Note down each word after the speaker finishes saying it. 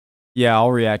Yeah,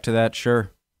 I'll react to that,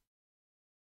 sure.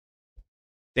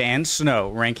 Dan Snow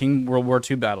ranking World War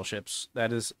II battleships.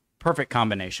 That is perfect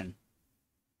combination.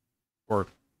 Or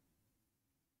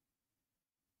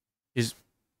is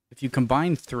if you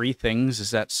combine three things,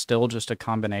 is that still just a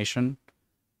combination?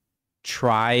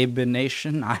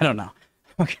 Tribination? I don't know.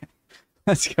 Okay,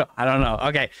 let's go. I don't know.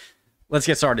 Okay, let's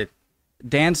get started.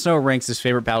 Dan Snow ranks his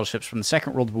favorite battleships from the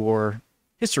Second World War.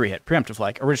 History hit, preemptive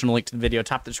like. Original link to the video,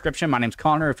 top the description. My name's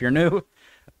Connor. If you're new,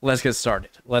 let's get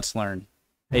started. Let's learn.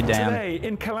 Hey, Dan. Today,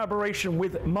 in collaboration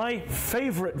with my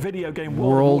favorite video game,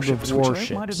 World of Warships, which I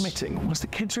don't mind admitting, once the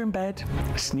kids are in bed,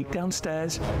 I sneak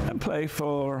downstairs and play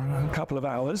for a couple of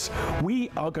hours, we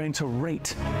are going to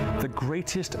rate the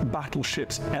greatest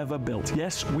battleships ever built.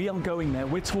 Yes, we are going there.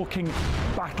 We're talking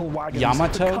battle wagons,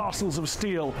 Yamato? the castles of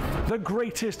steel, the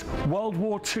greatest World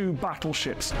War II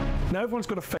battleships. Now everyone's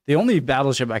got a The only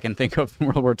battleship I can think of in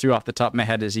World War II off the top of my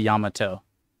head is Yamato,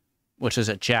 which is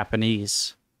a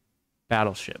Japanese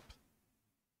battleship.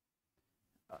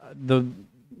 The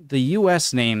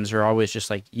U.S. names are always just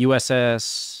like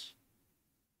USS.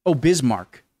 Oh,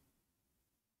 Bismarck.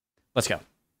 Let's go.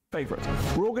 favorite.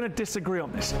 We're all going to disagree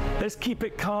on this. Let's keep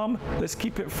it calm. Let's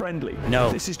keep it friendly. No.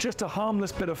 This is just a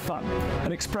harmless bit of fun.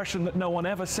 An expression that no one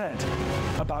ever said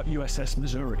about USS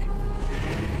Missouri.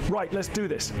 Right, let's do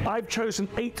this. I've chosen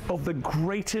 8 of the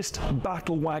greatest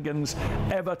battle wagons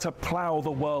ever to plow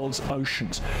the world's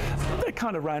oceans. They're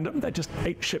kind of random. They're just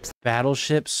 8 ships.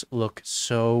 Battleships look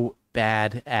so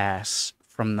badass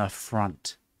from the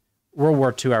front. World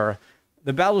War II era.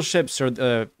 The battleships are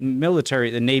the military,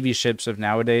 the Navy ships of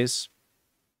nowadays.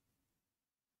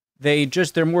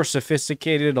 They're more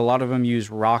sophisticated. A lot of them use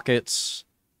rockets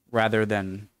rather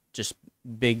than just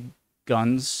big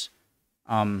guns.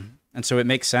 And so it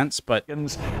makes sense, but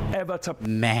Ever to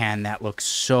man, that looks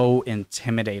so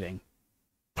intimidating.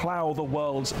 plow the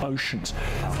world's oceans.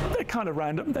 They're kind of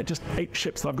random. They're just 8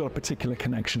 ships that I've got a particular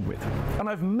connection with. And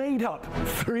I've made up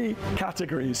 3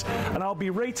 categories, and I'll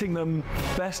be rating them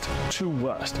best to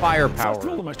worst. Firepower. First of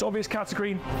all, the most obvious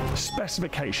category,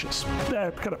 specifications.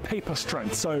 They're kind of paper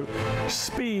strength, so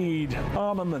speed,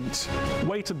 armament,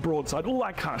 weighted broadside, all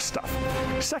that kind of stuff.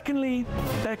 Secondly,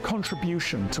 their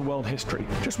contribution to world history.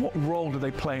 Just what role do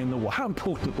they play in the war? How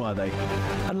important were they?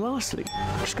 And lastly,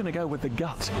 I'm just going to go with the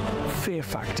gut, fear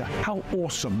factor. How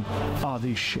awesome are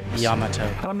these ships? Yamato.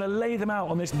 And I'm going to lay them out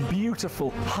on this beautiful,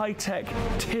 high-tech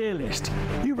tier list.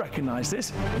 You recognize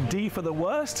this. D for the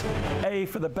worst, A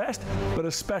for the best, but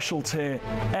a special tier,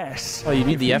 S. Oh, you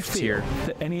need if the you F feel tier.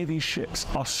 that any of these ships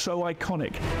are so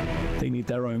iconic, they need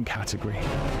their own category.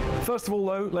 First of all,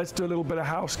 though, let's do a little bit of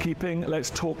housekeeping. Let's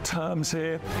talk terms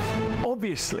here.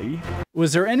 Obviously,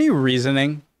 Was there any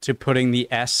reasoning to putting the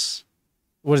S?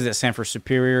 What does that stand for?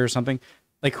 Superior or something?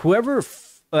 Like whoever.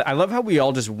 I love how we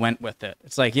all just went with it.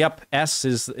 It's like, yep, S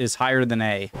is higher than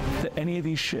A. that any of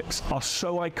these ships are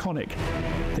so iconic,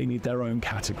 they need their own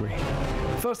category.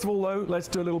 First of all, though, let's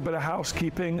do a little bit of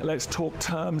housekeeping. Let's talk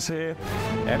terms here.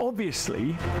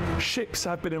 Obviously, ships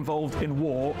have been involved in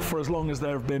war for as long as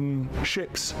there have been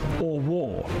ships or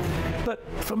war. But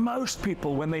for most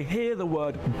people, when they hear the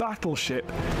word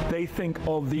battleship, they think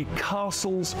of the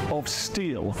castles of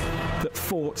steel that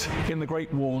fought in the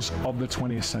great wars of the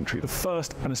 20th century, the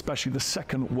First and especially the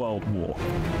Second World War.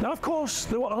 Now, of course,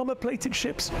 there were armor-plated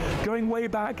ships going way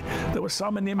back. There were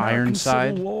some in the American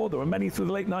Ironside. Civil War. There were many through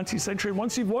the late 19th century.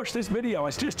 Once you've watched this video,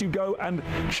 I suggest you go and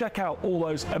check out all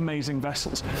those amazing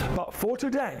vessels. But for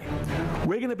today,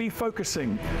 we're going to be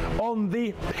focusing on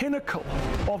the pinnacle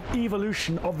of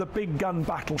evolution of the big gun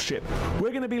battleship. We're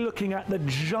going to be looking at the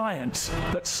giants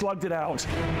that slugged it out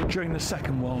during the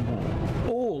Second World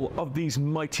War. All of these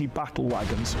mighty battle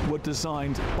wagons were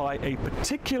designed by a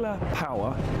particular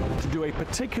power to do a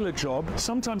particular job,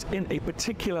 sometimes in a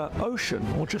particular ocean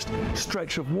or just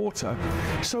stretch of water.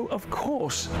 So, of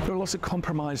course, there are lots of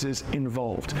compromises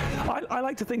involved. I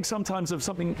like to think sometimes of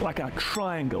something like a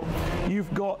triangle.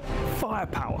 You've got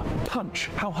firepower, punch,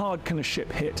 how hard can a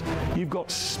ship hit? You've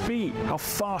got speed, how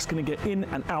fast can it get in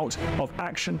and out of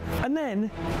action? And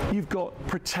then you've got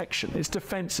protection, its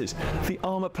defenses, the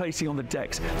armor plating on the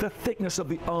decks, the thickness of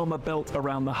the armor belt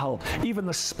around the hull, even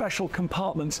the special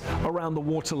compartments around the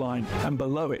waterline and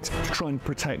below it to try and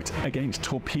protect against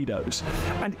torpedoes.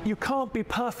 And you can't be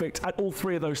perfect at all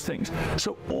 3 of those things.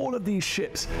 So all of these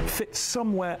ships fit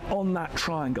somewhere on that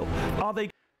triangle. Are they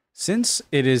Since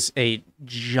it is a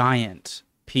giant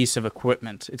piece of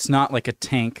equipment, it's not like a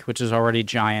tank, which is already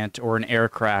giant, or an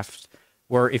aircraft,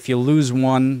 where if you lose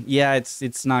one, yeah,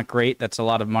 it's not great. That's a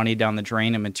lot of money down the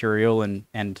drain and material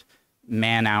and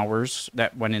man hours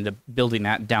that went into building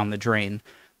that down the drain.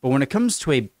 But when it comes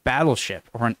to a battleship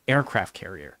or an aircraft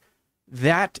carrier,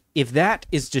 that if that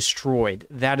is destroyed,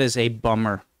 that is a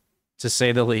bummer, to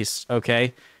say the least.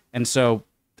 Okay, and so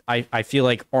I feel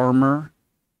like armor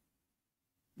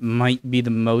might be the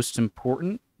most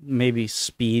important. Maybe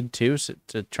speed too, so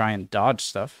to try and dodge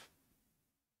stuff.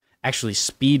 Actually,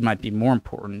 speed might be more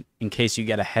important in case you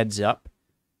get a heads up.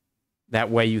 That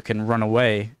way you can run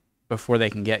away before they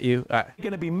can get you.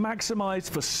 Going to be maximized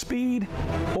for speed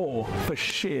or for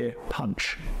sheer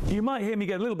punch. You might hear me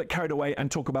get a little bit carried away and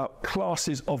talk about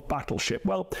classes of battleship.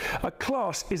 Well, a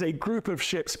class is a group of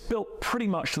ships built pretty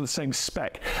much to the same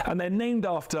spec, and they're named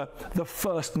after the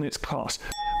first in its class.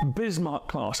 Bismarck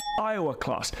class, Iowa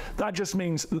class. That just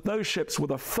means that those ships were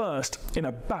the first in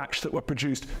a batch that were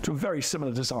produced to a very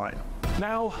similar design.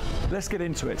 Now, let's get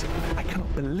into it. I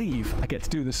cannot believe I get to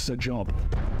do this as a job.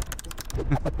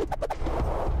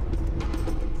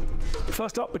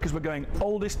 First up, because we're going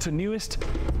oldest to newest,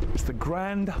 it's the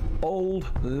grand old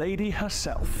lady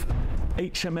herself,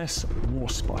 HMS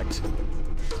Warspite.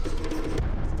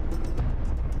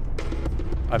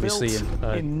 Obviously,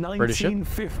 built in British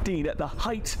 1915 at the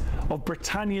height of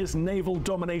Britannia's naval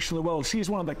domination of the world. She's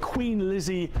one of the Queen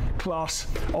Lizzie class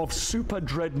of super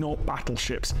dreadnought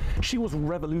battleships. She was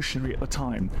revolutionary at the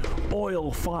time,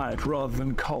 oil-fired rather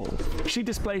than coal. She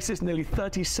displaces nearly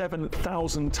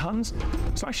 37,000 tons,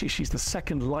 so actually she's the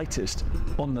second lightest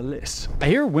on the list. I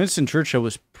hear Winston Churchill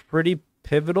was pretty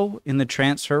pivotal in the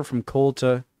transfer from coal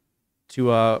to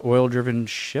oil-driven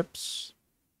ships.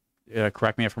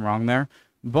 Correct me if I'm wrong there.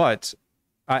 But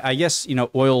I guess, you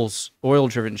know,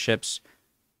 oil-driven ships,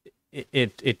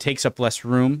 it takes up less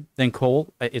room than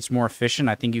coal. It's more efficient.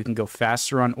 I think you can go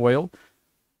faster on oil.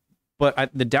 But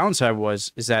the downside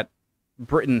is that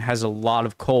Britain has a lot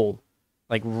of coal,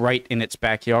 like right in its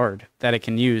backyard that it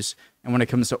can use. And when it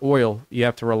comes to oil, you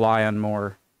have to rely on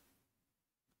more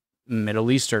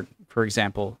Middle Eastern, for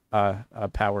example,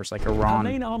 powers like Iran.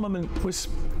 Her main armament was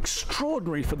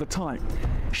extraordinary for the time.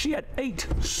 She had 8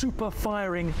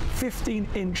 super-firing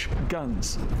 15-inch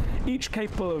guns, each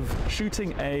capable of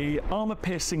shooting a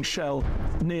armor-piercing shell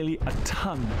nearly a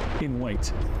ton in weight.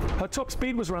 Her top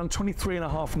speed was around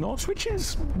 23.5 knots, which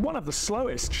is one of the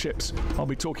slowest ships I'll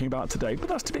be talking about today, but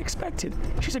that's to be expected.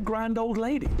 She's a grand old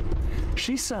lady.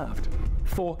 She served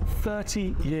for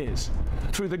 30 years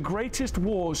through the greatest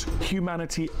wars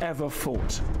humanity ever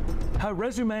fought. Her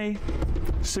resume,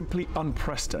 simply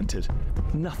unprecedented.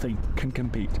 Nothing can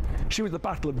compete. She was at the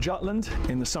Battle of Jutland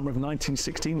in the summer of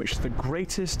 1916, which is the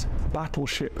greatest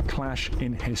battleship clash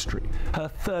in history.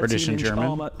 Her 13-inch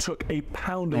armor took a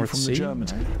pounding from the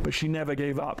Germans, but she never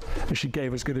gave up, and she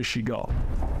gave as good as she got.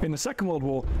 In the Second World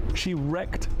War, she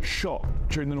wrecked shop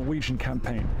during the Norwegian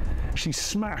campaign. She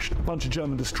smashed a bunch of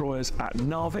German destroyers at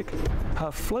Narvik. Her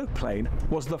float plane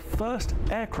was the first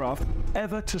aircraft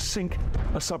ever to sink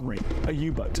a submarine, a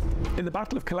U-boat. In the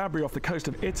Battle of Calabria off the coast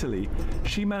of Italy,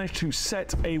 she managed to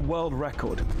set a world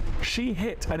record. She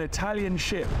hit an Italian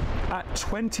ship at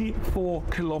 24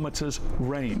 kilometers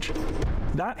range.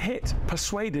 That hit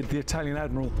persuaded the Italian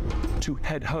admiral to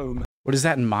head home. What is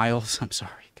that in miles? I'm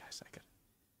sorry, guys.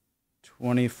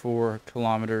 24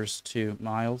 kilometers to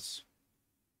miles.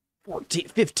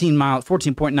 15 miles,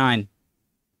 14.9.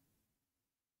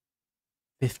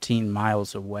 15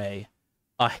 miles away.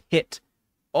 A hit.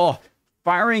 Oh,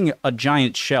 firing a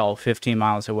giant shell 15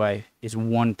 miles away is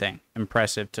one thing.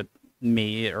 Impressive to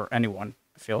me or anyone,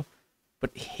 I feel.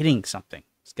 But hitting something,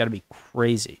 it's got to be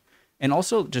crazy. And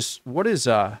also, just what is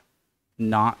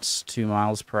knots to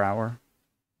miles per hour?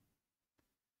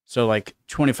 So, like,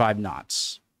 25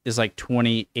 knots is like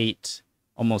 28,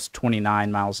 almost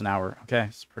 29 miles an hour. Okay,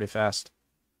 it's pretty fast.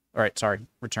 All right, sorry,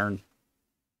 return.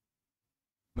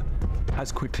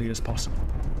 As quickly as possible.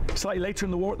 Slightly later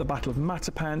in the war, at the Battle of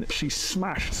Matapan, she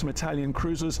smashed some Italian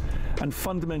cruisers and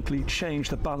fundamentally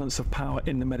changed the balance of power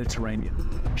in the Mediterranean.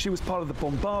 She was part of the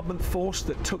bombardment force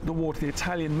that took the war to the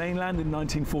Italian mainland in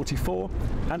 1944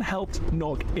 and helped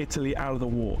knock Italy out of the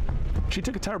war. She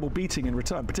took a terrible beating in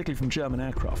return, particularly from German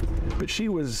aircraft, but she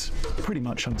was pretty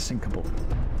much unsinkable.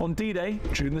 On D-Day,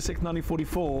 June the 6th,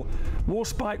 1944,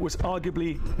 Warspite was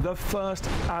arguably the first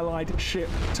Allied ship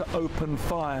to open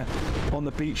fire on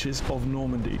the beaches of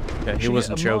Normandy. Yeah, he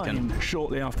wasn't joking.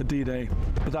 Shortly after D-Day,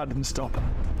 but that didn't stop her.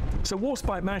 So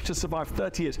Warspite managed to survive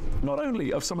 30 years, not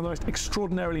only of some of the most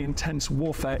extraordinarily intense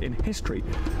warfare in history,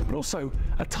 but also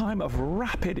a time of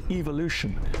rapid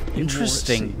evolution.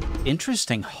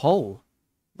 Interesting hull.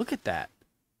 Look at that.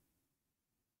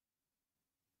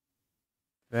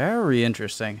 Very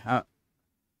interesting. I'm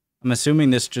assuming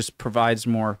this just provides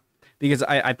more, because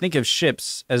I think of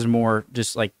ships as more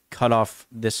just like cut off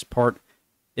this part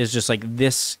is just like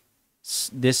this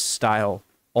style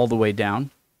all the way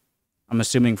down. I'm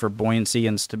assuming for buoyancy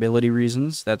and stability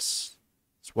reasons. That's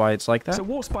why it's like that. So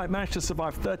Warspite managed to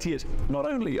survive 30 years, not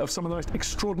only of some of the most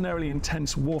extraordinarily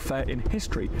intense warfare in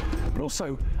history, but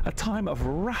also a time of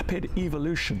rapid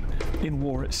evolution in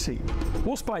war at sea.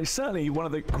 Warspite is certainly one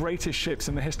of the greatest ships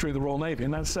in the history of the Royal Navy,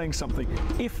 and that's saying something,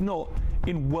 if not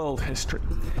in world history.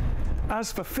 As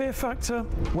for fear factor,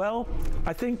 well,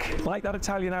 I think, like that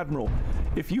Italian admiral,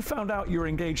 if you found out you're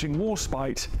engaging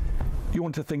Warspite, you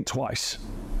want to think twice.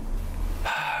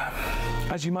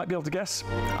 As you might be able to guess,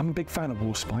 I'm a big fan of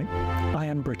Warspite. I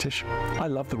am British. I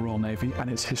love the Royal Navy and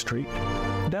its history.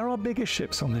 There are bigger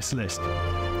ships on this list.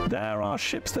 There are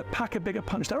ships that pack a bigger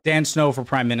punch. Dan Snow for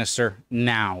Prime Minister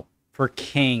now. For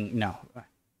King, no.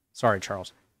 Sorry,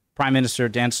 Charles. Prime Minister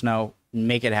Dan Snow,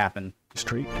 make it happen.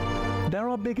 History. There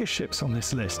are bigger ships on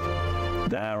this list.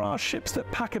 There are ships that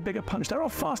pack a bigger punch. There are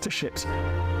faster ships,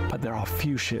 but there are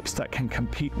few ships that can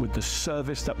compete with the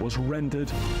service that was rendered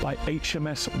by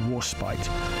HMS Warspite.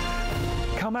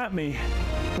 Come at me,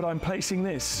 but I'm placing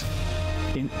this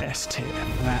in S tier.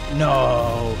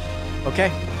 No.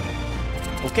 Okay.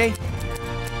 Okay.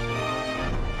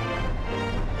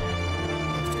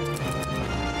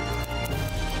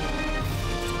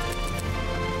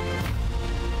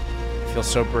 I feel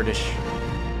so British.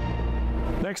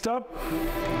 Next up,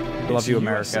 Love you,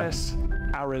 America.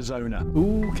 USS Arizona.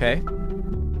 Ooh, okay.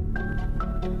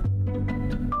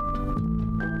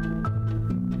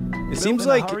 It seems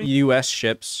like U.S.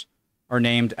 ships are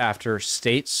named after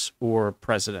states or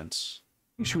presidents.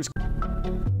 She was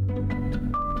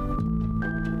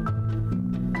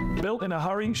built in a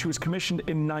hurry. She was commissioned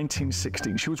in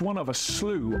 1916. She was one of a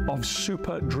slew of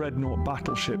super dreadnought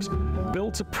battleships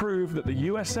built to prove that the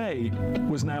USA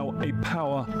was now a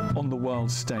power on the world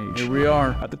stage. Here we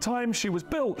are. At the time she was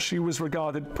built, she was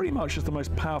regarded pretty much as the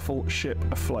most powerful ship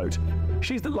afloat.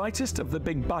 She's the lightest of the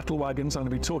big battle wagons I'm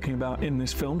going to be talking about in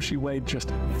this film. She weighed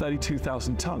just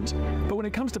 32,000 tons. But when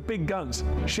it comes to big guns,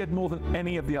 she had more than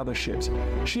any of the other ships.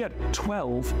 She had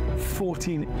 12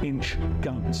 14-inch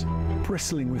guns,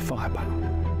 bristling with firepower.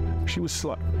 She was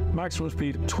slow. Maximum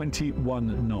speed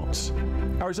 21 knots.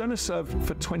 Arizona served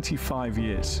for 25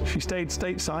 years. She stayed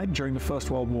stateside during the First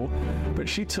World War, but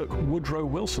she took Woodrow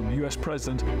Wilson, the US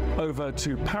president, over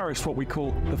to Paris, what we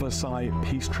call the Versailles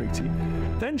Peace Treaty.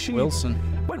 Then she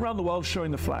went around the world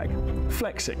showing the flag,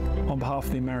 flexing on behalf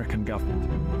of the American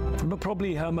government. But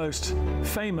probably her most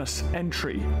famous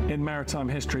entry in maritime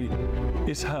history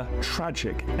is her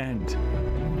tragic end.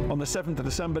 On the 7th of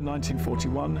December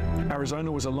 1941, Arizona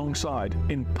was alongside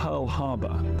in Pearl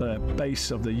Harbor, the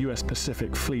base of the US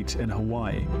Pacific Fleet in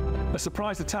Hawaii. A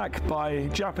surprise attack by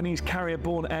Japanese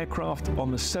carrier-borne aircraft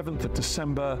on the 7th of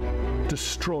December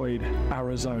destroyed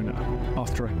Arizona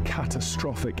after a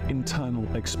catastrophic internal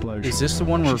explosion. Is this the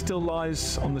one where... She still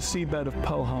lies on the seabed of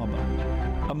Pearl Harbor,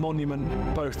 a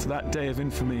monument both to that day of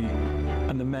infamy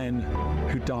and the men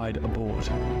who died aboard.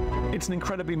 It's an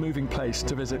incredibly moving place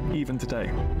to visit even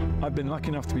today. I've been lucky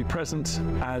enough to be present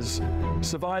as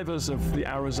survivors of the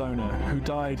Arizona who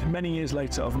died many years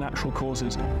later of natural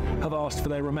causes have asked for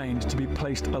their remains to be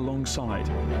placed alongside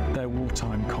their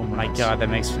wartime comrades. My God, that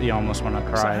makes you almost want to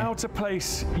cry. So how to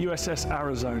place USS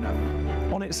Arizona?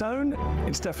 On its own,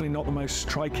 it's definitely not the most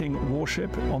striking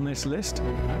warship on this list.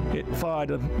 It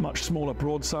fired a much smaller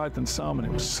broadside than some, and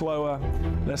it was slower,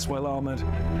 less well armored,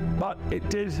 but it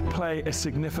did play a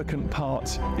significant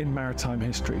part in maritime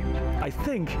history. I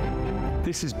think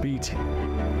this is beating.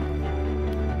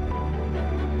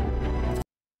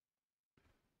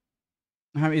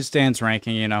 How he stands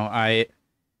ranking, you know, I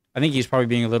think he's probably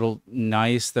being a little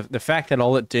nice. The fact that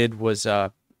all it did was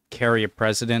carry a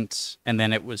president and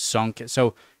then it was sunk.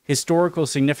 So historical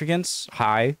significance,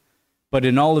 high, but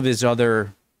in all of his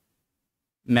other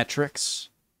metrics,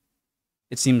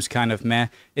 it seems kind of meh.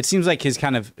 It seems like his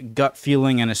kind of gut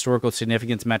feeling and historical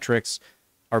significance metrics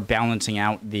are balancing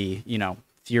out the, you know,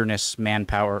 fearness,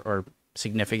 manpower, or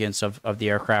significance of the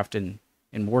aircraft in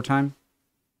wartime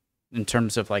in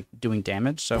terms of, like, doing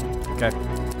damage. So, okay.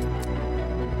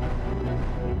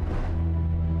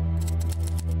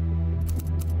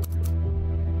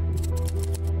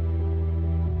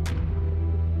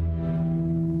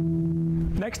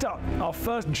 Next up, our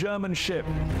first German ship.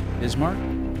 Bismarck?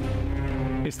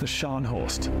 It's the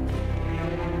Scharnhorst.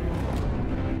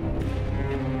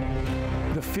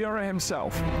 The Führer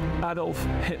himself, Adolf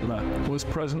Hitler, was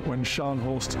present when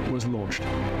Scharnhorst was launched.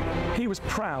 He was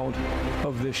proud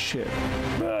of this ship,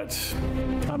 but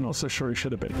I'm not so sure he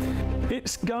should have been.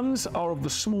 Its guns are of the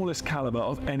smallest caliber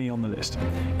of any on the list.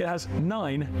 It has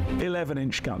 9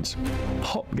 11-inch guns,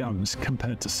 hot guns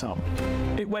compared to some.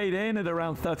 It weighed in at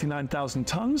around 39,000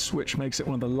 tons, which makes it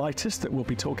one of the lightest that we'll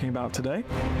be talking about today,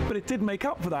 but it did make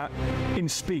up for that in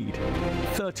speed,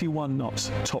 31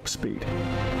 knots top speed.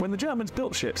 When the Germans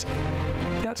built ships,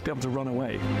 they had to be able to run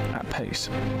away at pace.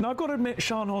 Now I've got to admit,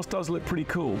 Scharnhorst does look pretty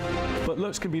cool, but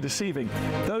looks can be deceiving.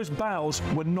 Those bows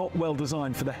were not well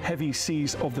designed for the heavy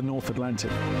seas of the North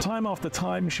Atlantic. Time after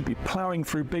time, she'd be ploughing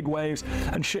through big waves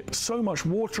and ship so much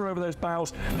water over those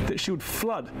bows that she would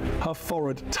flood her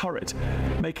forward turret,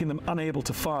 making them unable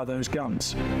to fire those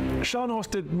guns.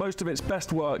 Scharnhorst did most of its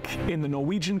best work in the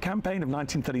Norwegian campaign of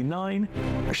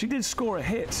 1939. She did score a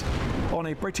hit on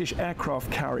a British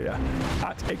aircraft carrier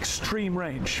at extreme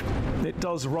range. It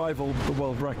does rival the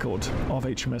world record of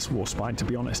HMS Warspite, to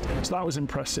be honest, so that was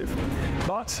impressive.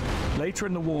 But later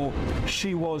in the war,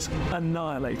 she was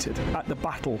annihilated at the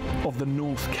Battle of the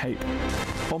North Cape.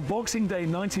 On Boxing Day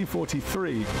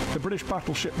 1943, the British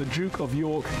battleship the Duke of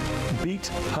York beat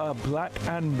her black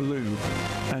and blue,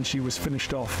 and she was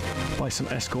finished off by some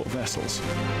escort vessels.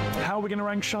 How are we going to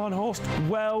rank Scharnhorst?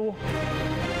 Well,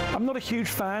 I'm not a huge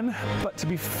fan, but to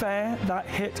be fair, that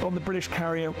hit on the British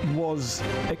carrier was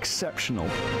exceptional,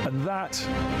 and that,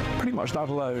 pretty much that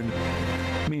alone,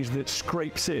 means that it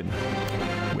scrapes in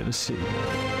with a C.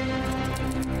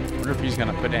 I wonder if he's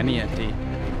going to put any at D.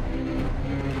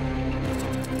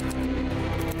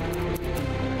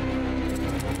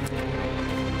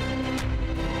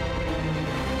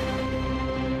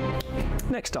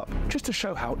 Next up, just to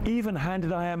show how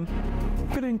even-handed I am, I'm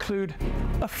going to include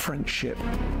a French ship,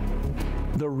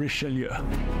 the Richelieu.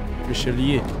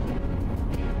 Richelieu.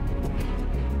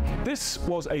 This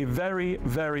was a very,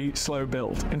 very slow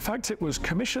build. In fact, it was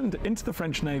commissioned into the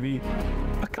French Navy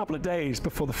a couple of days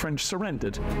before the French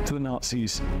surrendered to the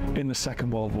Nazis in the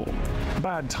Second World War.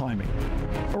 Bad timing.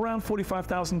 Around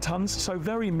 45,000 tons, so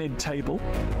very mid-table.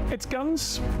 Its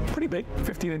guns, pretty big,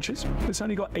 15 inches. It's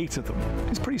only got 8 of them.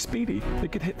 It's pretty speedy.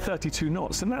 It could hit 32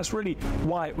 knots, and that's really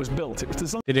why it was built. It was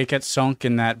designed... Did it get sunk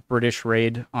in that British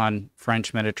raid on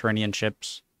French Mediterranean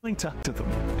ships? To them.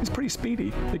 It's pretty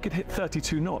speedy. It could hit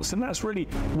 32 knots, and that's really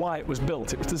why it was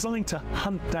built. It was designed to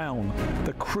hunt down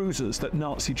the cruisers that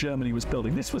Nazi Germany was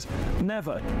building. This was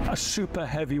never a super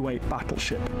heavyweight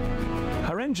battleship.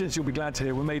 Her engines, you'll be glad to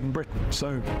hear, were made in Britain,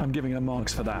 so I'm giving her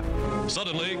marks for that.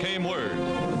 Suddenly came word,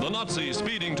 the Nazis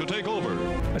speeding to take over.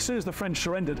 As soon as the French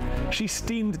surrendered, she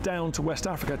steamed down to West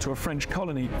Africa to a French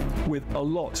colony with a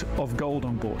lot of gold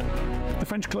on board. The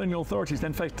French colonial authorities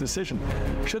then faced a decision.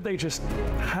 Should they just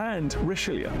hand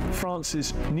Richelieu,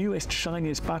 France's newest,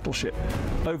 shiniest battleship,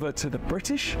 over to the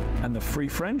British and the Free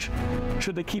French?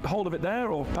 Should they keep hold of it there,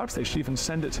 or perhaps they should even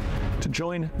send it to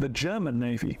join the German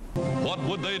Navy? What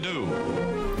would they do?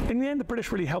 In the end, the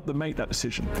British really helped them make that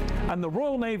decision, and the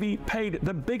Royal Navy paid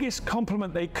the biggest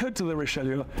compliment they could to the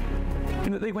Richelieu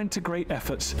in that they went to great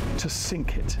efforts to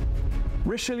sink it.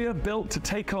 Richelieu, built to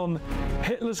take on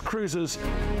Hitler's cruisers,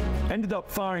 ended up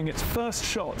firing its first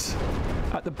shots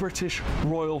at the British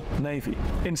Royal Navy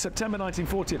in September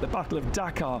 1940 at the Battle of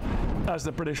Dakar, as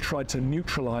the British tried to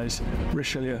neutralize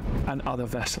Richelieu and other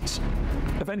vessels.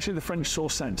 Eventually the French saw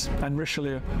sense, and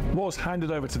Richelieu was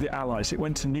handed over to the Allies. It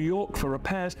went to New York for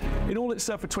repairs. In all, it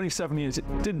served for 27 years.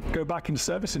 It didn't go back into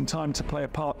service in time to play a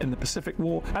part in the Pacific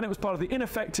War, and it was part of the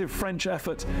ineffective French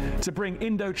effort to bring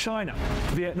Indochina,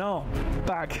 Vietnam,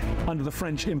 back under the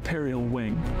French imperial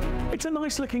wing. It's a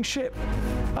nice looking ship.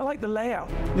 I like the layout.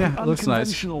 Yeah, it looks nice.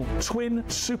 Unconventional twin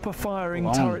super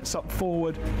firing turrets up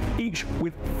forward, each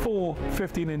with 4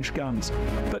 15-inch guns.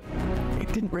 But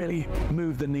it didn't really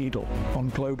move the needle on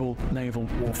global naval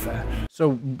warfare.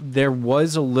 So there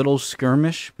was a little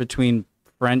skirmish between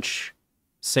French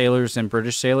sailors and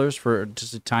British sailors for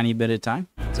just a tiny bit of time?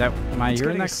 Is that, am I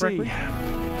hearing that correctly?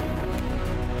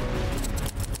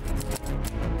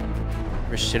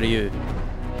 Richelieu.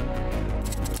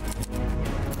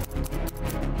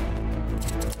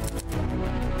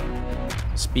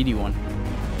 Speedy one.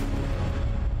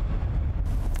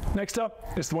 Next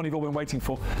up is the one you've all been waiting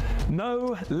for.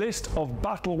 No list of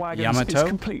battle wagons Yamato? is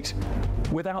complete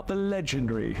without the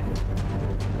legendary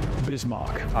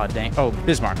Bismarck. Oh dang! Oh,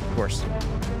 Bismarck, of course.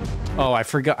 Oh, I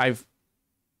forgot. I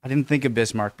didn't think of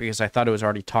Bismarck because I thought it was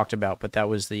already talked about, but that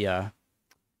was the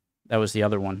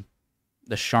other one,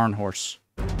 the Scharnhorst.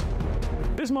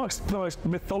 Bismarck's the most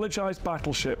mythologized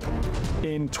battleship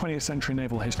in 20th century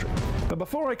naval history. But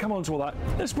before I come on to all that,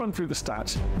 let's run through the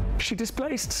stats. She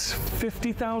displaced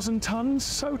 50,000 tons,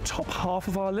 so top half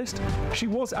of our list. She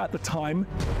was at the time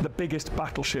the biggest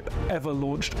battleship ever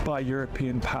launched by a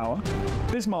European power.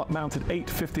 Bismarck mounted 8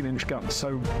 15-inch guns,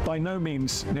 so by no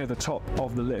means near the top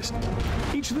of the list.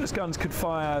 Each of those guns could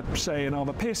fire, say, an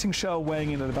armor-piercing shell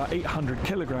weighing in at about 800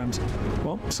 kilograms.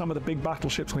 Well, some of the big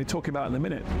battleships we'll be talking about in a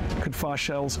minute could fire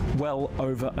shells well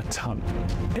over a ton.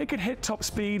 It could hit top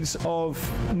speeds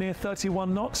of near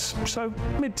 31 knots, so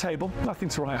mid-table, nothing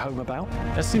to write home about.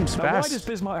 That seems Now, fast. why does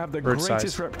Bismarck have the Bird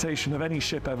greatest size. reputation of any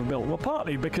ship ever built? Well,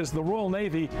 partly because the Royal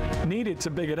Navy needed to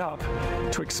big it up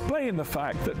to explain the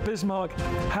fact that Bismarck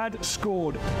had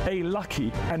scored a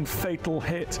lucky and fatal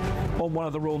hit on one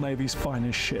of the Royal Navy's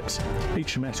finest ships,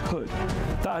 HMS Hood.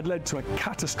 That had led to a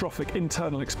catastrophic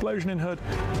internal explosion in Hood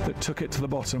that took it to the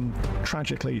bottom,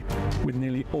 tragically, with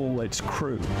nearly all its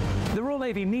crew. The Royal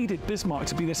Navy needed Bismarck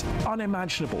to be this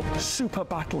unimaginable super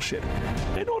battleship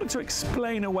in order to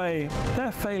explain away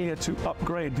their failure to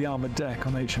upgrade the armoured deck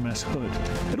on HMS Hood.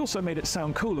 It also made it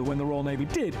sound cooler when the Royal Navy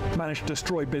did manage to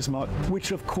destroy Bismarck,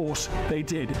 which of course they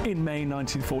did in May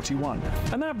 1941.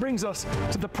 And that brings us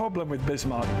to the problem with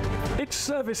Bismarck. Its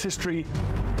service history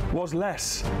was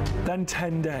less than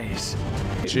 10 days.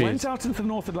 It went out into the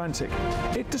North Atlantic.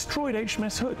 It destroyed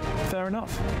HMS Hood. Fair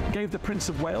enough. Gave the Prince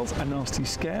of Wales a nasty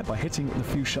scare by hitting it with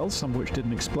a few shells, some of which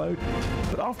didn't explode.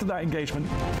 But after that engagement,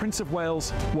 Prince of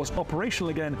Wales was operational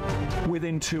again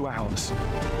within 2 hours.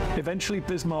 Eventually,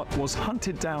 Bismarck was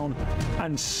hunted down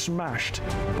and smashed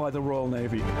by the Royal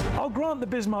Navy. I'll grant the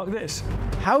Bismarck this.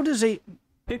 How does a...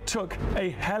 It took a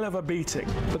hell of a beating,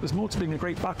 but there's more to being a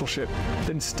great battleship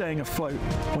than staying afloat.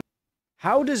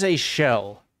 How does a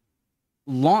shell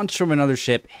launch from another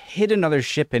ship, hit another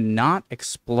ship, and not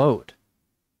explode?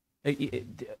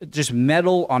 Just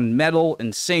metal on metal,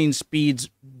 insane speeds,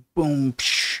 boom,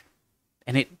 psh,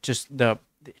 and it just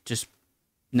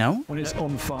no? When it's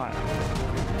on fire.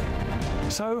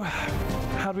 So,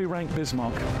 how do we rank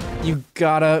Bismarck? You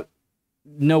gotta,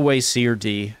 no way C or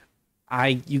D.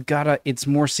 It's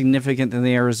more significant than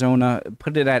the Arizona.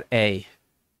 Put it at A.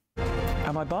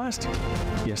 Am I biased?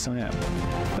 Yes, I am.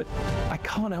 But I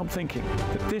can't help thinking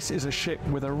that this is a ship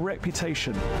with a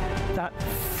reputation that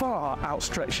far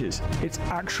outstretches its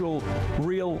actual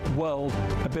real-world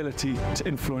ability to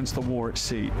influence the war at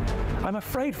sea. I'm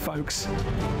afraid, folks,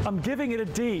 I'm giving it a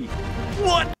D.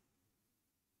 What?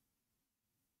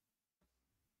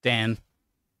 Dan,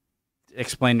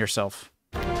 explain yourself.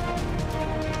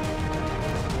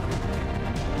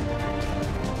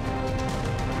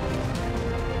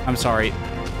 I'm sorry.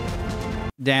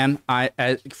 Dan,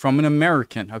 from an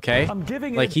American, okay? I'm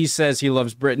giving like it he says he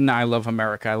loves Britain, I love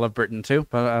America. I love Britain too,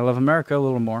 but I love America a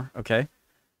little more, okay?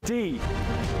 D.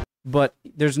 But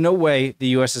there's no way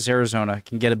the USS Arizona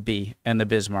can get a B and the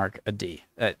Bismarck a D.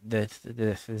 This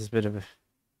is a bit of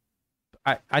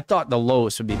a... I thought the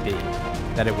lowest would be B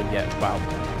that it would get. Wow.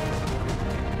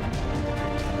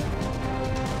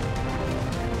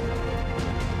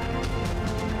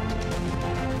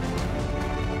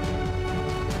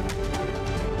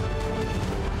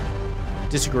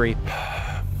 Disagree.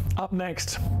 Up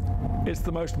next, it's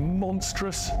the most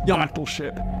monstrous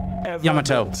battleship ever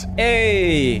Yamato. built.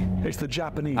 Hey! It's the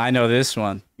Japanese I know this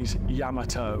one.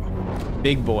 Yamato.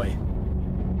 Big boy.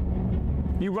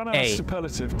 You run out of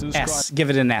superlative to describe S. Give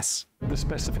it an S. the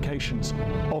specifications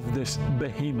of this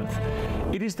behemoth.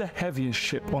 It is the heaviest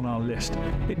ship on our list.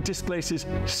 It displaces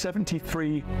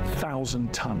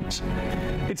 73,000 tons.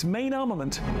 Its main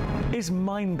armament is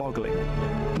mind-boggling.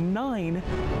 9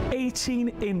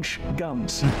 18-inch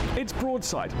guns. Its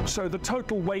broadside, so the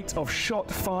total weight of shot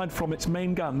fired from its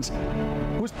main guns,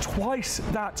 was twice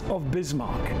that of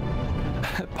Bismarck.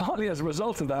 Partly as a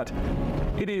result of that,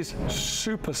 it is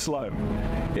super slow.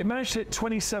 It managed to hit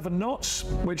 27 knots,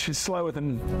 which is slower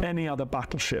than any other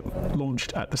battleship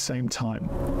launched at the same time.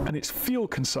 And its fuel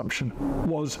consumption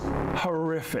was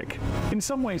horrific. In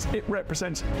some ways, it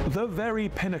represents the very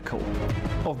pinnacle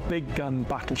of big gun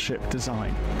battleship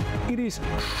design. It is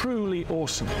truly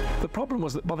awesome. The problem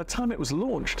was that by the time it was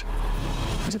launched,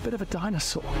 it was a bit of a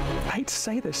dinosaur. I hate to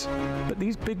say this, but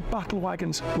these big battle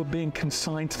wagons were being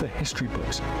consigned to the history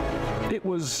books. It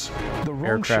was the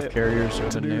wrong Aircraft ship carriers are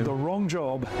to the do new. the wrong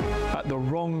job at the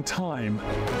wrong time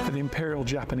for the Imperial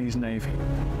Japanese Navy.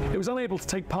 It was unable to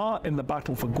take part in the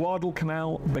battle for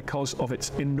Guadalcanal because of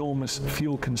its enormous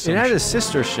fuel It consumption. had a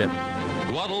sister ship.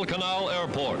 Guadalcanal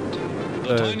Airport,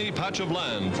 the tiny patch of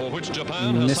land for which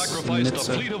Japan has sacrificed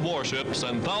a fleet of warships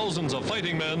and thousands of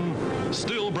fighting men,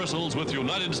 still bristles with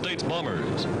United States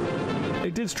bombers.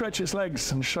 It did stretch its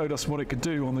legs and showed us what it could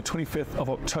do on the 25th of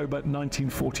October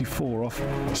 1944 off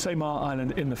Samar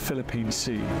Island in the Philippine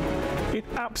Sea. It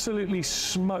absolutely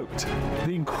smoked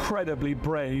the incredibly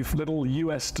brave little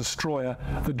US destroyer,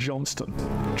 the Johnston.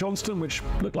 Johnston, which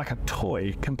looked like a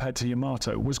toy compared to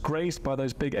Yamato, was grazed by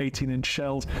those big 18-inch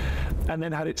shells and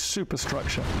then had its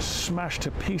superstructure smashed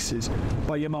to pieces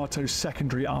by Yamato's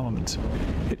secondary armament.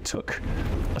 It took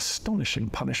astonishing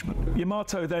punishment.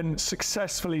 Yamato then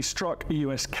successfully struck a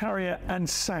US carrier and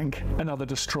sank another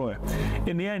destroyer.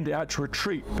 In the end, it had to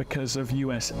retreat because of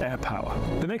US air power.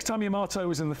 The next time Yamato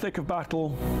was in the thick of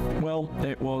battle, well,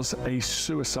 it was a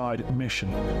suicide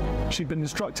mission. She'd been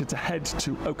instructed to head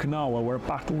to Okinawa, where a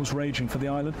battle was raging for the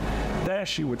island. There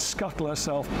she would scuttle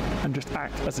herself and just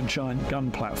act as a giant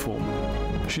gun platform.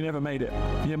 She never made it.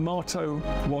 Yamato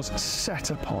was set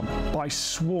upon by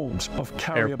swarms of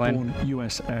carrier-borne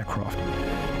US aircraft.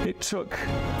 It took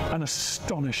an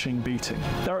astonishing beating.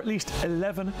 There are at least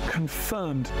 11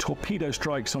 confirmed torpedo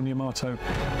strikes on Yamato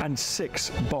and 6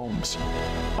 bombs.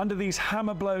 Under these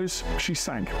hammer blows, she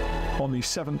sank on the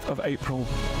 7th of April,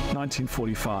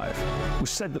 1945. It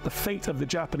was said that the fate of the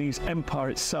Japanese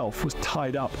Empire itself was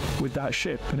tied up with that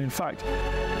ship, and in fact,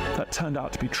 that turned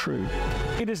out to be true.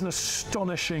 It is an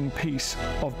astonishing piece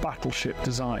of battleship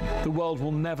design. The world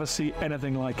will never see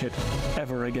anything like it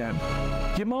ever again.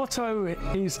 Yamato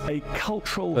is a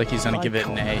cultural he's gonna give it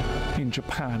an A in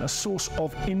Japan, a source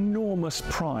of enormous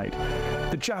pride.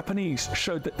 The Japanese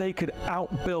showed that they could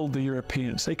outbuild the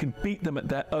Europeans. They could beat them at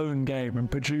their own game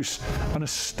and produce an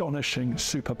astonishing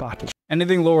super battleship.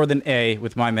 Anything lower than A,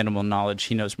 with my minimal knowledge,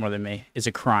 he knows more than me, is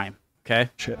a crime, okay?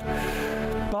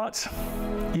 But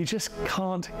you just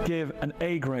can't give an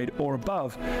A grade or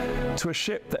above to a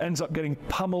ship that ends up getting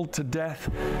pummeled to death,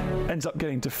 ends up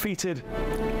getting defeated,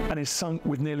 and is sunk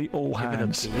with nearly all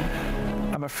hands.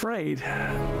 I'm afraid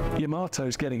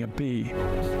Yamato's getting a B.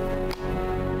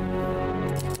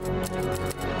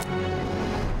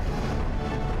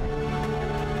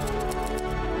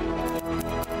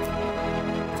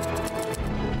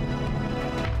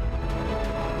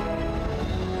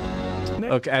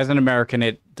 Look, as an American,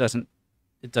 it doesn't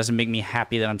make me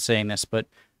happy that I'm saying this, but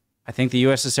I think the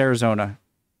USS Arizona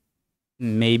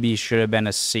maybe should have been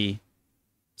a C,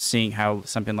 seeing how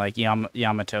something like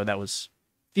Yamato that was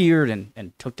feared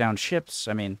and took down ships.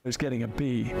 I mean, it's getting a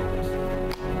B.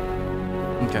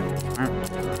 Okay. All right.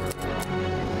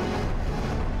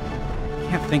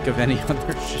 Can't think of any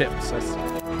other ships. That's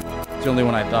the only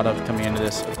one I thought of coming into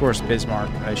this. Of course, Bismarck.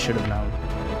 I should have known.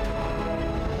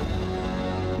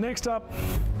 Next up,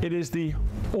 it is the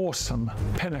awesome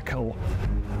pinnacle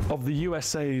of the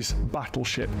USA's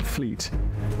battleship fleet.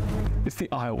 It's the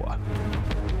Iowa.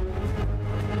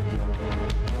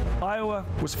 Iowa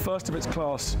was first of its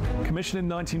class, commissioned in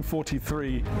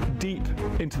 1943, deep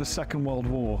into the Second World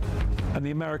War, and the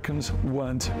Americans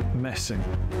weren't messing.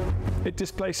 It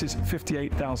displaces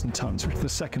 58,000 tons, which is the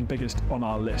second biggest on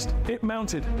our list. It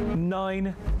mounted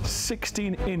 9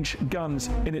 16-inch guns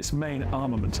in its main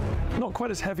armament. Not quite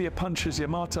as heavy a punch as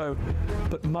Yamato,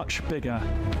 but much bigger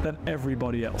than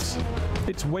everybody else.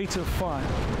 Its weight of fire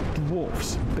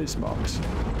dwarfs Bismarck's.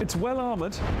 It's well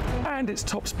armored, and its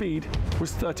top speed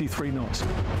was 33 knots.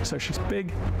 So she's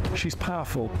big, she's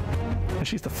powerful, and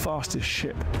she's the fastest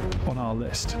ship on our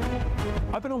list.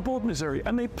 I've been on board Missouri,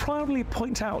 and they proudly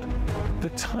point out the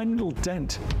tiny little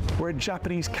dent where a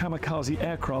Japanese kamikaze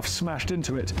aircraft smashed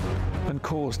into it and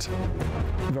caused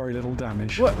very little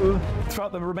damage.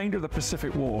 Throughout the remainder of the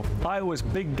Pacific War, Iowa's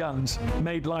big guns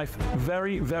made life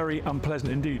very, very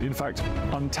unpleasant indeed. In fact,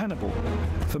 untenable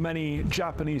for many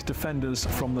Japanese defenders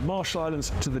from the Marshall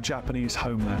Islands to the Japanese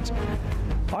homeland.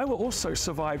 Iowa also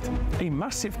survived a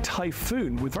massive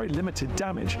typhoon with very limited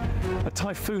damage, a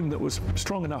typhoon that was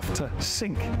strong enough to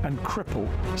sink and cripple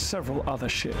several other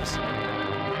ships.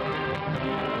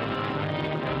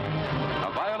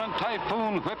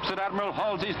 Typhoon whips at Admiral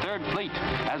Halsey's Third Fleet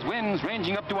as winds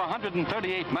ranging up to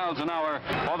 138 miles an hour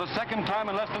for the second time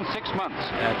in less than 6 months.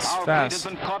 Our fleet has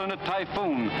been caught in a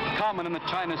typhoon, common in the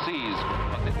China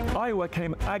Seas. Iowa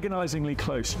came agonizingly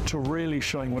close to really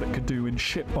showing what it could do in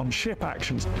ship-on-ship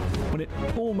actions when it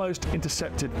almost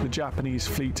intercepted the Japanese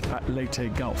fleet at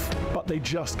Leyte Gulf, but they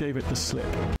just gave it the slip.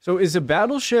 So is a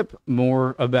battleship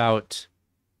more about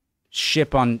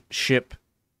ship-on-ship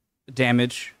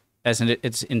damage as in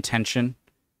its intention,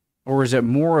 or is it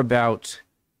more about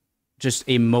just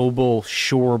a mobile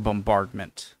shore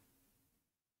bombardment?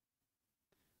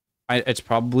 It's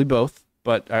probably both,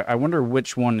 but I wonder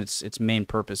which one its main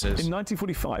purpose is. In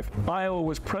 1945, Iowa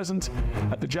was present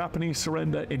at the Japanese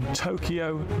surrender in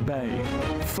Tokyo Bay,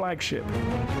 flagship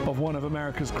of one of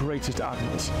America's greatest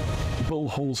admirals, Bull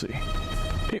Halsey.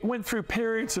 It went through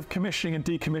periods of commissioning and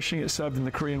decommissioning. It served in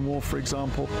the Korean War, for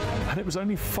example, and it was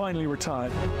only finally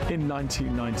retired in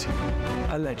 1990.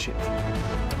 Alleged.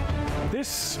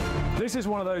 This is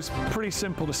one of those pretty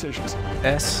simple decisions.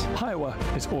 S. Iowa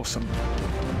is awesome.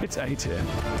 It's A tier.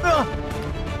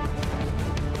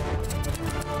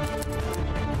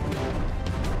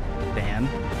 Dan.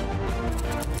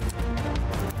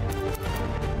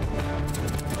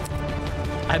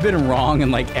 I've been wrong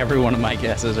in like every one of my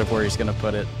guesses of where he's going to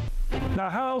put it. Now,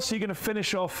 how else are you going to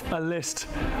finish off a list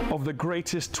of the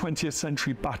greatest 20th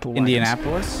century battle wagons?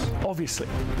 Indianapolis? Obviously,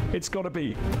 it's got to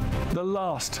be the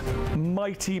last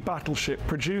mighty battleship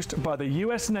produced by the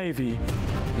U.S. Navy.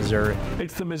 Missouri.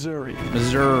 It's the Missouri.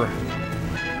 Missouri.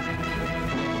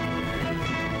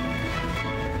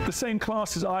 The same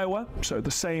class as Iowa, so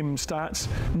the same stats,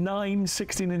 9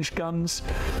 16-inch guns,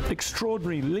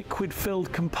 extraordinary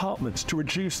liquid-filled compartments to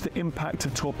reduce the impact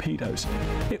of torpedoes.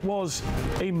 It was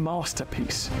a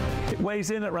masterpiece. It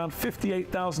weighs in at around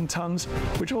 58,000 tons,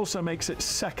 which also makes it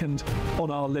second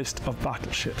on our list of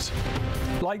battleships.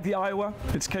 Like the Iowa,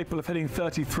 it's capable of hitting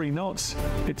 33 knots,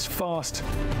 it's fast,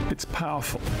 it's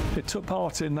powerful. It took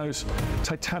part in those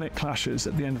titanic clashes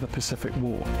at the end of the Pacific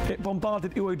War. It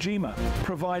bombarded Iwo Jima,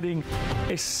 providing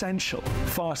essential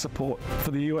fire support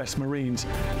for the US Marines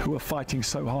who were fighting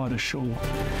so hard ashore.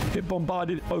 It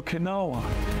bombarded Okinawa.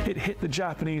 It hit the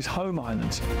Japanese home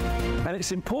islands. And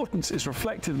its importance is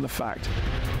reflected in the fact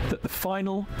that the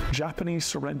final Japanese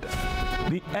surrender,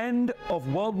 the end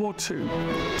of World War II,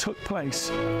 took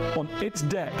place on its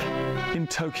deck in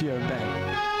Tokyo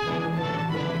Bay.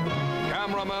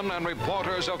 Cameramen and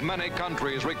reporters of many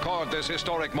countries record this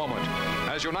historic moment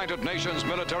as United Nations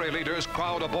military leaders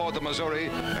crowd aboard the Missouri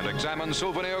and examine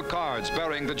souvenir cards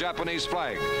bearing the Japanese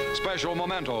flag, special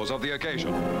mementos of the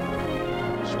occasion.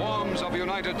 Swarms of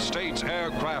United States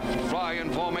aircraft fly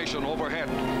in formation overhead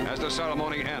as the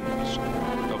ceremony ends.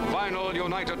 The final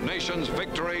United Nations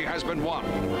victory has been won.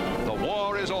 The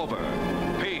war is over.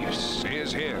 Peace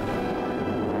is here.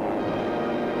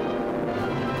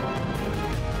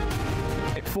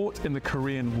 Fought in the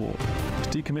Korean War. It was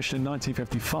decommissioned in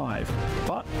 1955,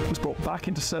 but was brought back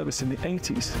into service in the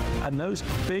 80s, and those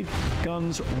big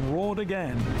guns roared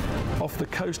again off the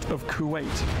coast of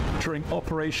Kuwait during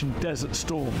Operation Desert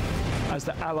Storm as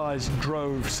the Allies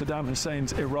drove Saddam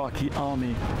Hussein's Iraqi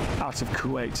army out of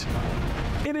Kuwait.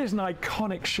 It is an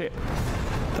iconic ship.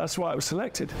 That's why it was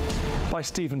selected by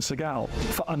Steven Seagal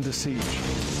for Under Siege.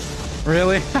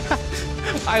 Really?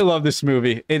 I love this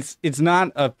movie. It's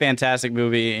not a fantastic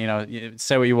movie, you know,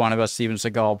 say what you want about Steven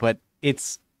Seagal, but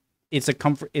it's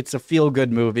a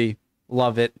feel-good movie.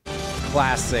 Love it.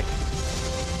 Classic.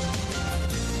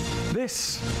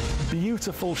 This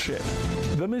beautiful ship,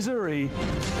 the Missouri,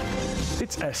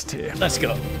 it's S tier. Let's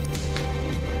go.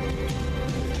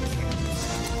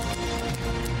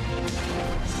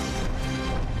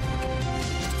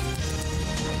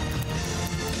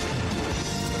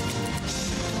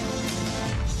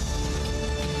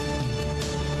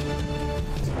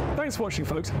 Thanks for watching,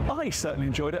 folks. I certainly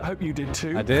enjoyed it. Hope you did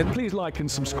too. I did. Please like and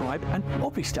subscribe. And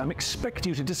obviously, I'm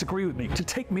expecting you to disagree with me, to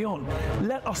take me on.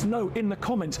 Let us know in the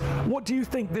comments, what do you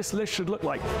think this list should look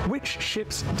like? Which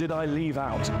ships did I leave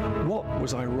out? What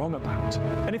was I wrong about?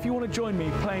 And if you want to join me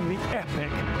playing the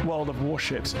epic World of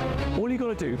Warships, all you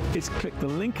got to do is click the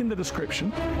link in the description.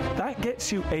 That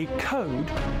gets you a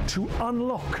code to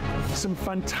unlock some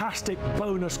fantastic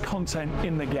bonus content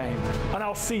in the game. And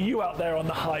I'll see you out there on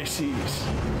the high seas.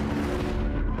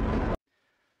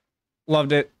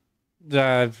 Loved it.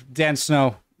 Dan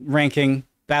Snow ranking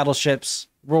battleships,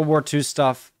 World War II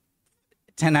stuff.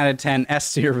 10 out of 10.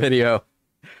 S tier video.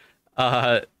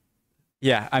 Yeah,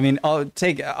 I mean,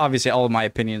 obviously all of my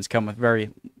opinions come with very,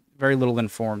 very little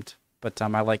informed, but I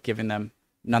like giving them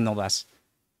nonetheless.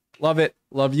 Love it.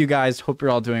 Love you guys. Hope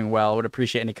you're all doing well. Would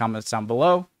appreciate any comments down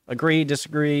below. Agree,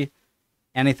 disagree,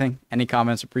 anything. Any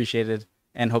comments appreciated.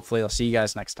 And hopefully I'll see you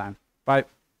guys next time. Bye.